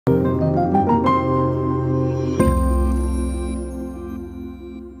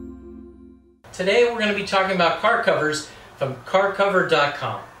Today we're going to be talking about car covers from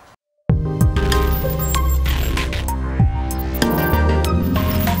CORVETTE.com.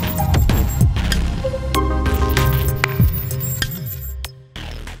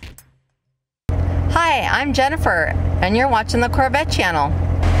 Hi, I'm Jennifer, and you're watching the Corvette channel.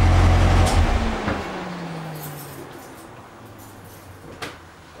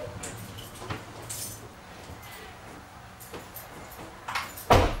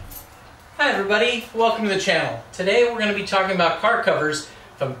 Hi everybody, welcome to the channel. Today we're going to be talking about car covers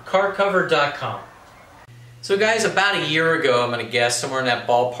from CORVETTE.com. So guys, about a year ago, I'm going to guess, somewhere in that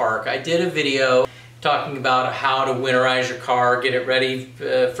ballpark, I did a video talking about how to winterize your car, get it ready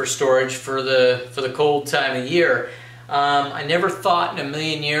for storage for the cold time of year. I never thought in a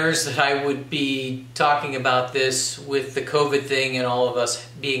million years that I would be talking about this with the COVID thing and all of us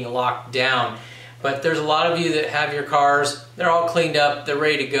being locked down. But there's a lot of you that have your cars, they're all cleaned up, they're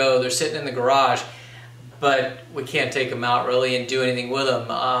ready to go, they're sitting in the garage, but we can't take them out really and do anything with them.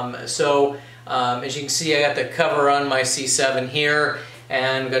 As you can see, I got the cover on my C7 here,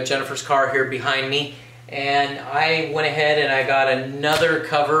 and we've got Jennifer's car here behind me. And I went ahead and I got another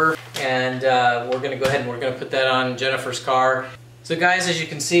cover, and we're going to go ahead and we're going to put that on Jennifer's car. So guys, as you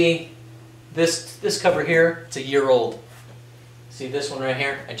can see, this cover here, it's a year old. See this one right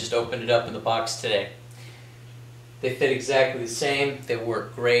here? I just opened it up in the box today. They fit exactly the same. They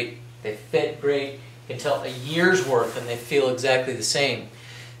work great. They fit great. You can tell a year's worth and they feel exactly the same.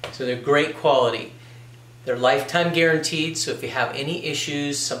 So they're great quality. They're lifetime guaranteed, so if you have any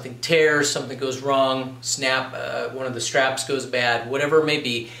issues, something tears, something goes wrong, one of the straps goes bad, whatever it may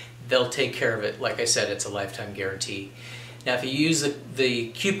be, they'll take care of it. Like I said, it's a lifetime guarantee. Now if you use the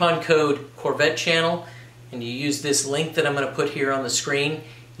coupon code Corvette Channel, and you use this link that I'm going to put here on the screen,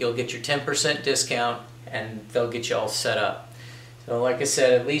 you'll get your 10% discount and they'll get you all set up. So like I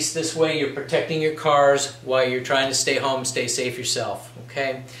said, at least this way you're protecting your cars while you're trying to stay home, stay safe yourself.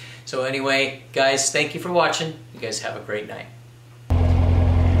 Okay? So anyway, guys, thank you for watching. You guys have a great night.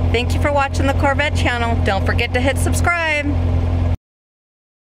 Thank you for watching the Corvette channel. Don't forget to hit subscribe.